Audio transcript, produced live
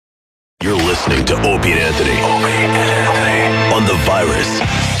You're listening to Opie and Anthony. On the virus,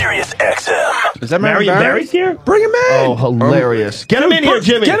 Sirius-XM. Is that Marion Barry's here? Bring him in. Oh, hilarious. Get him in here,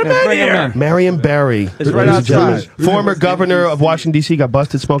 Jimmy. Get him in here. Marion Barry. It's right outside. Former governor of Washington, D.C., got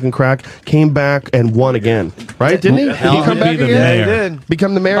busted smoking crack, came back and won again. Right? Didn't he? Did he come back again? Yeah, he did.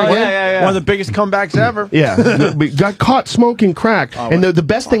 Become the mayor again? Yeah. One of the biggest comebacks ever. Yeah. Got caught smoking crack. And the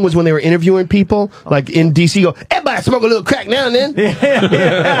best thing was when they were interviewing people, like in D.C., go, everybody smoke a little crack now and then.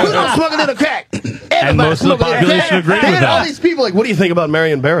 Who don't smoke a little crack? And most of the population agreed with that. All these people like, what do you think about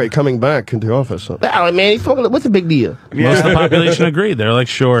Marion Barry coming back into office? Oh, man, he's smoking. What's the big deal? Most of the population agreed. They're like,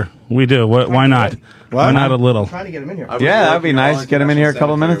 sure, we do. Why not? Why not a little? Trying to get him in here. Yeah, that'd be nice. Get him in here a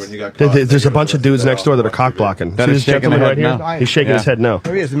couple minutes. There's a bunch of dudes next door that are cock blocking. See this gentleman right here? No. He's shaking his head no.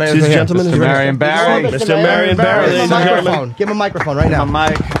 Here he is. See this gentleman? Mr. Marion Barry. Mr. Marion Barry, ladies and gentlemen. Give him a microphone right now.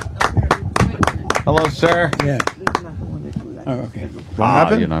 Mike. Hello, sir. Yeah. Oh, okay.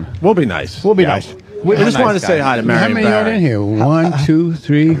 We'll be nice. We'll be nice. We just wanted to say hi to Marion How many are in here? 1, 2,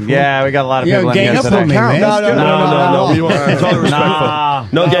 3, 4. Yeah, we got a lot of people in gang here up today. on me, man. No. We want it's all respectful.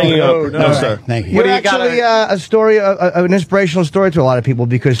 No ganging up. No, sir. Thank you. You're actually a story, an inspirational story to a lot of people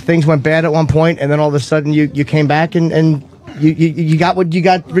because things went bad at one point, and then all of a sudden you came back and you got what you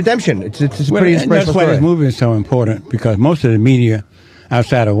got. Redemption. It's a pretty inspirational That's why story. this movie is so important because most of the media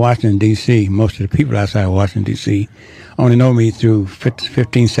outside of Washington D.C., most of the people outside of Washington D.C. only know me through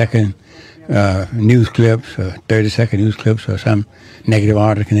 15-second news clips, or 30-second news clips, or some negative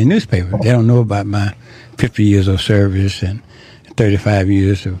article in the newspaper. They don't know about my 50 years of service and 35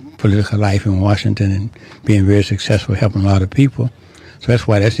 years of political life in Washington and being very successful, helping a lot of people. So that's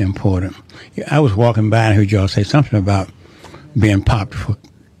why that's important. I was walking by and heard y'all say something about being popped for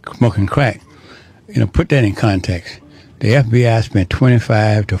smoking crack. Put that in context. The FBI spent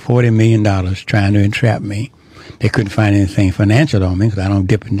 $25 to $40 million trying to entrap me. They couldn't find anything financial on me because I don't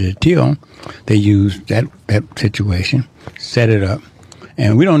dip into the till. They used that situation, set it up,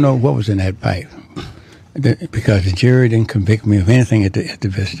 and we don't know what was in that pipe because the jury didn't convict me of anything at the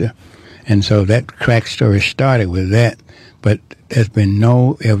Vista. And so that crack story started with that, but there's been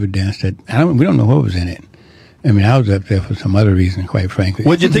no evidence that we don't know what was in it. I mean, I was up there for some other reason, quite frankly.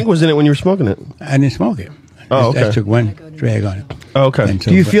 What did you think was in it when you were smoking it? I didn't smoke it. Oh, okay. I took one drag on it. Oh, okay.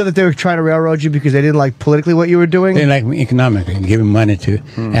 So, Do you feel that they were trying to railroad you because they didn't like politically what you were doing? They didn't like me economically, giving money to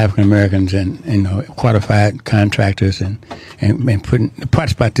African Americans and qualified contractors and putting the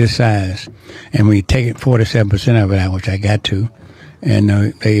pot's about this size, and we take it 47% of it out, which I got to, and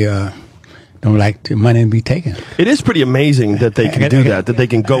they don't like the money to be taken. It is pretty amazing that they can do that they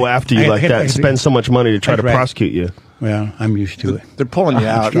can go after you like that and spend so much money to try to prosecute you. Well, I'm used to it. They're pulling you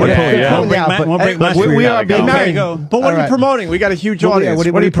out. We're pulling you out. We are being married. But what are you promoting? We got a huge audience.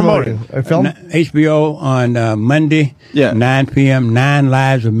 What are you promoting? A film? HBO on Monday, 9 p.m., 9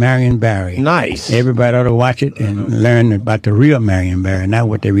 Lives of Marion Barry. Nice. Everybody ought to watch it and learn about the real Marion Barry, not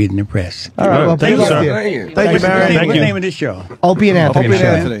what they read in the press. All right. Well, thank you, sir. Thank you, Marion. What's the name of this show? Opie and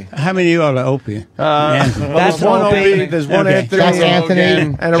Anthony. How many of you all are Opie? That's one Opie. There's one Anthony. That's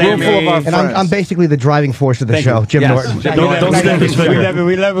Anthony. And a room full of our friends. And I'm basically the driving force of the show, Jim Norton. Don't stand his finger.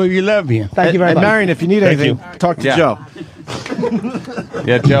 We love you. Thank you very much. Marion, if you need anything, talk to Joe.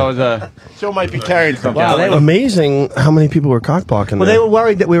 Yeah, Joe is a... Joe might be carrying something. Wow, amazing how many people were cockblocking. Well, they were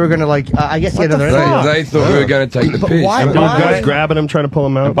worried that we were going to, I guess, get another interview. They thought we were going to take the piss. Why? Guys grabbing him, trying to pull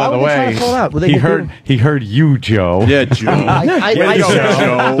him out. By the way, he heard you, Joe. Yeah, Joe. I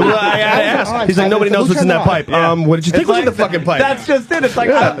asked. He's like, nobody knows what's in that pipe. What did you think was in the fucking pipe? That's just it. It's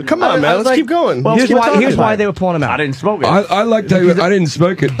like, come on, man. Let's keep going. Here's why they were pulling him out. I didn't smoke it. I like to tell you, I didn't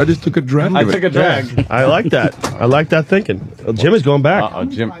smoke it. I just took a drag. I took a drag. I like that. I like that thinking. Jim is going back.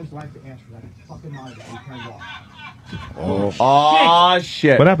 Jim. Oh,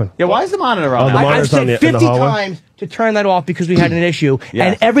 shit. What happened? Yeah, why is the monitor on? I've said 50 times to turn that off because we had an issue.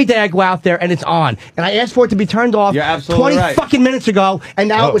 And every day I go out there and it's on. And I asked for it to be turned off 20 fucking minutes ago, and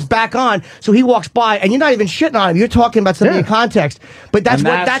now it was back on. So he walks by, and you're not even shitting on him. You're talking about something in context. But that's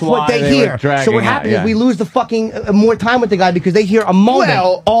what they hear. So what happens is we lose the fucking more time with the guy because they hear a moment.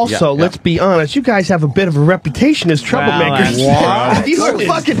 Well, also, let's be honest. You guys have a bit of a reputation as troublemakers. If you were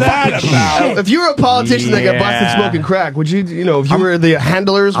if you were a politician that got busted smoking crack, would you, if you were the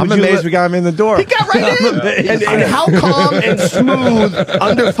handlers, I'm amazed we got him in the door. He got right in. And how calm and smooth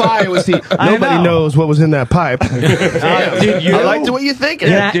under fire was he? Nobody knows what was in that pipe. Did you? I liked the way you think.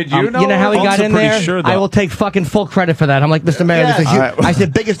 Did you know? You know how he got in there? Sure, I will take fucking full credit for that. I'm like, Mr. Mayor, I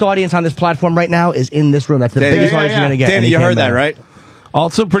said biggest audience on this platform right now is in this room. That's the biggest audience you're going to get. Danny, you heard that, right?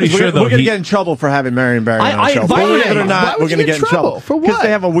 Also, pretty sure though we're gonna get in trouble for having Marion Barry on our show. Believe it or not, we're gonna get in trouble for what? Because they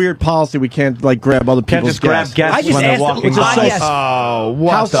have a weird policy. We can't like grab other people's guests. I just asked walking. Oh,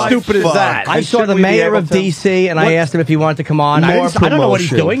 what How the stupid is fuck? that? I saw the mayor of D.C. and I asked him if he wanted to come on. I don't know what he's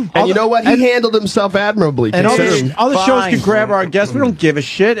doing. And you know what? He handled himself admirably. And other shows can grab our guests. We don't give a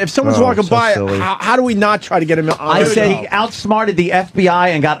shit. If someone's walking by, how do we not try to get him on? I said he outsmarted the FBI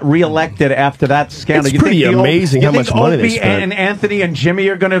and got reelected after that scandal. It's pretty amazing how much money they Opie spent. and Anthony and Jimmy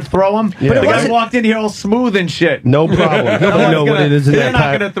are going to throw him? Yeah. But the guy walked in here all smooth and shit. No problem. Nobody know what it is in that They're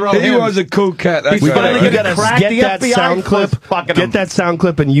not going to throw him. He was a cool cat. He's finally You going to gotta crack get the that FBI sound clip. fucking Get that sound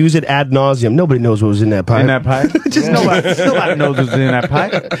clip and use it ad nauseum. Nobody knows what was in that pipe. in that pipe. Just nobody knows what's in that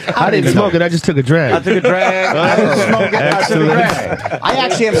pipe. I didn't smoke it. I just took a drag. I took a drag. I didn't smoke it. I took a drag. I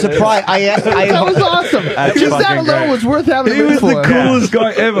actually am surprised. That was awesome. That's Just that fucking alone great. was worth having He him in was for. the coolest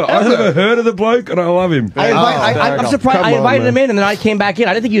guy ever. I've never heard of the bloke, and I love him. I'm surprised. Come I on, invited man. him in, and then I came back in.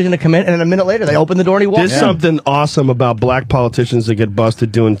 I didn't think he was going to come in, and then a minute later, they opened the door and he walked There's in. something awesome about black politicians that get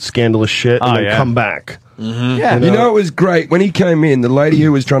busted doing scandalous shit and then come back. Yeah. You know, it was great. When he came in, the lady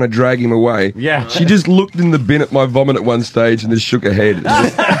who was trying to drag him away, Yeah. she just looked in the bin at my vomit at one stage and just shook her head.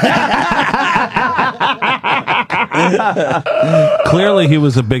 Clearly, he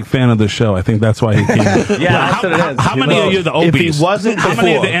was a big fan of the show. I think that's why he came. Yeah, that's what it is. How many of you the Opies? If he wasn't how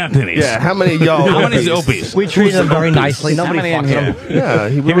many of the before. Anthonys? Yeah, how many of y'all? How many of the Opies? We treated him very nicely. How Nobody many in fucked here? him. Yeah,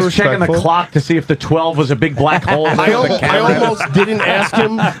 He was checking the clock to see if the 12 was a big black hole. I almost didn't ask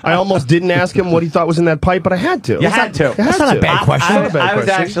him. I almost didn't ask him what he thought was in that pipe, but I had to. You had to. That's not a bad question. I was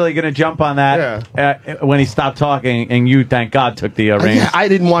actually going to jump on that when he stopped talking, and you, thank God, took the reins. Yeah, I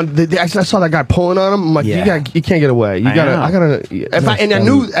didn't want. I saw that guy pulling on him. I'm like, you can't get away. You gotta. know. I gotta. I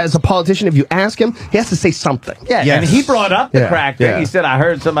knew as a politician, if you ask him, he has to say something. Yeah, and he brought up the crack thing. Yeah. He said, "I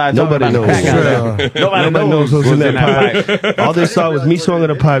heard somebody Nobody talking about knows. crack." Nobody knows who's in that pipe. pipe. All they saw was me swinging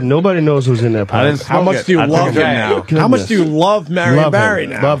a pipe. Nobody knows who's in that I didn't pipe. How much do you love him now? How much do you love Marion Barry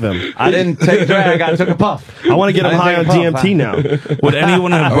now? Love him. I didn't take a drag. I took a puff. I want to get him high on didn't take a puff, DMT now. Would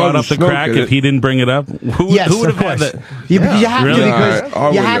anyone have brought up the smoke crack it. if he didn't bring it up? Who would have had that? You have Really? to because I you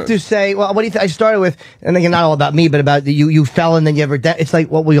wouldn't have have. to say, well, what do you think? I started with, and again, not all about me, but about you fell and then you ever. It's like,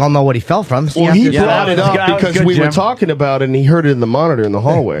 well, we all know what he fell from. So Well, he you have to- brought it that was up good, because good, we were Jim. talking about it, and he heard it in the monitor in the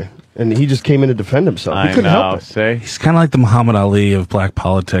hallway, and he just came in to defend himself. He couldn't help it. See? He's kind of like the Muhammad Ali of black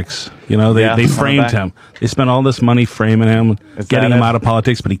politics. You know, they Yeah, framed back. him. They spent all this money framing him, getting that him it? out of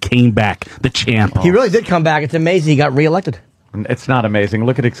politics, but he came back, the champ. He really did come back. It's amazing. He got reelected. It's not amazing.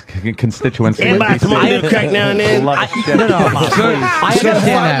 Look at his constituency. Come on, little crack now and then. No, I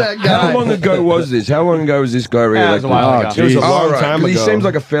understand that. How long ago was this? How long ago was this guy it was re-elected? a while ago. It was a long All right, time 'cause he ago. seems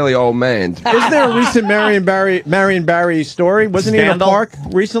like a fairly old man. Isn't there a recent Marion Barry story? Wasn't he in a Scandal? park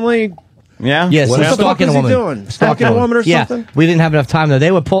recently? Yeah? Yes, What he's the fuck stalking is a he woman. doing? Stalking a woman or Yeah, something? we didn't have enough time though.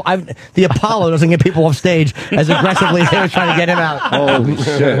 They would pull. The Apollo doesn't get people off stage as aggressively as they were trying to get him out. Holy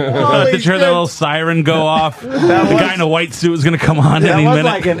shit. Did you hear that little siren go off? The guy in a white suit was going to come on That any was minute.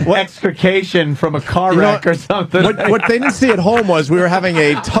 like an extrication from a car wreck or something. What they didn't see at home was we were having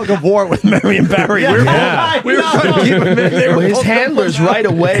a tug of war with Marion Barry. We were trying to keep him in there. Well, his handlers right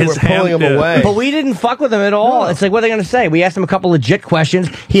away His were pulling him hand- away. But we didn't fuck with him at all. It's like, what are they going to say? We asked him a couple legit questions.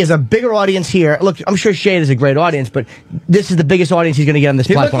 He has a bigger audience here. Look, I'm sure Shade is a great audience, but this is the biggest audience he's going to get on this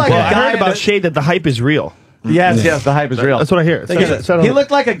looked platform. like a I guy heard about that- Shade that the hype is real. Yes, the hype is real. That's what I hear. He looked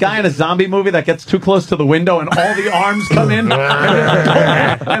like a guy in a zombie movie that gets too close to the window and all the arms come in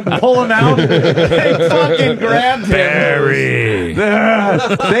and pull him out. They fucking grabbed him. Barry.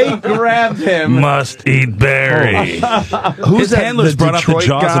 They grabbed him. Must eat Barry. Who's His that, handlers the brought up the Detroit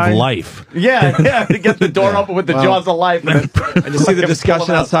jaws guy? of life. Yeah, to get the door open with the jaws of life. And And you see the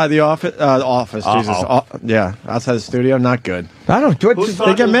discussion outside the office? Jesus. Yeah, outside the studio. Not good. I don't do it.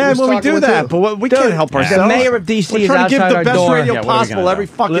 They get mad when we do that, but we can't help ourselves. The mayor of D.C. We're is trying to give outside the our best door. radio Yeah, what are we possible gonna every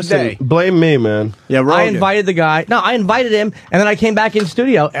do? fucking day. Blame me, man. Yeah, I Rogan. invited the guy. No, I invited him, and then I came back in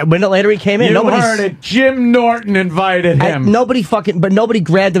studio. A minute later, he came in. you Nobody's- heard it. Jim Norton invited him. Nobody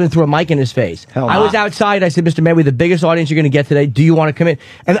grabbed him and threw a mic in his face. I was outside. I said, Mr. Mayor, we're the biggest audience you're going to get today. Do you want to come in?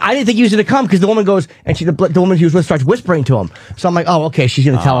 And I didn't think he was going to come because the woman goes, and the woman he was with starts whispering to him. So I'm like, oh, okay, she's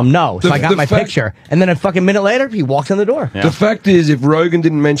going to tell him no. So I got The my fact- picture. And then a fucking minute later, he walks in the door. The fact is, if Rogan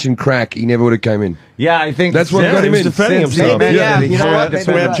didn't mention crack, he never would have came in. Yeah, I think That's what got him in. defending himself. Maybe, Yeah. yeah. You know what? That's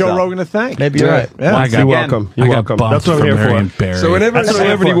why we have Joe Rogan to thank. Maybe you're right. Yeah. I got- You're welcome. You're I got welcome. bumped That's what I'm from here Marion for. Barry. So whenever a That's what I'm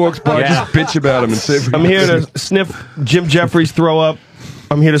celebrity here for. walks by, Yeah. just bitch about him and see if we I'm here to sniff Jim Jeffries throw up.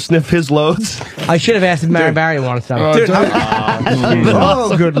 I'm here to sniff his loads. I should have asked if Marion Barry wanted some. Oh,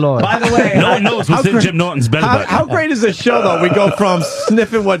 good Lord. By the way, no one knows what's in Jim Norton's belly button. How great is this show, though? We go from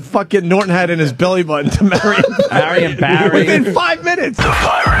sniffing what fucking Norton had in his belly button to Marion Barry. Within 5 minutes. The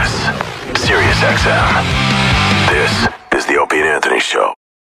Virus. Sirius-XM. This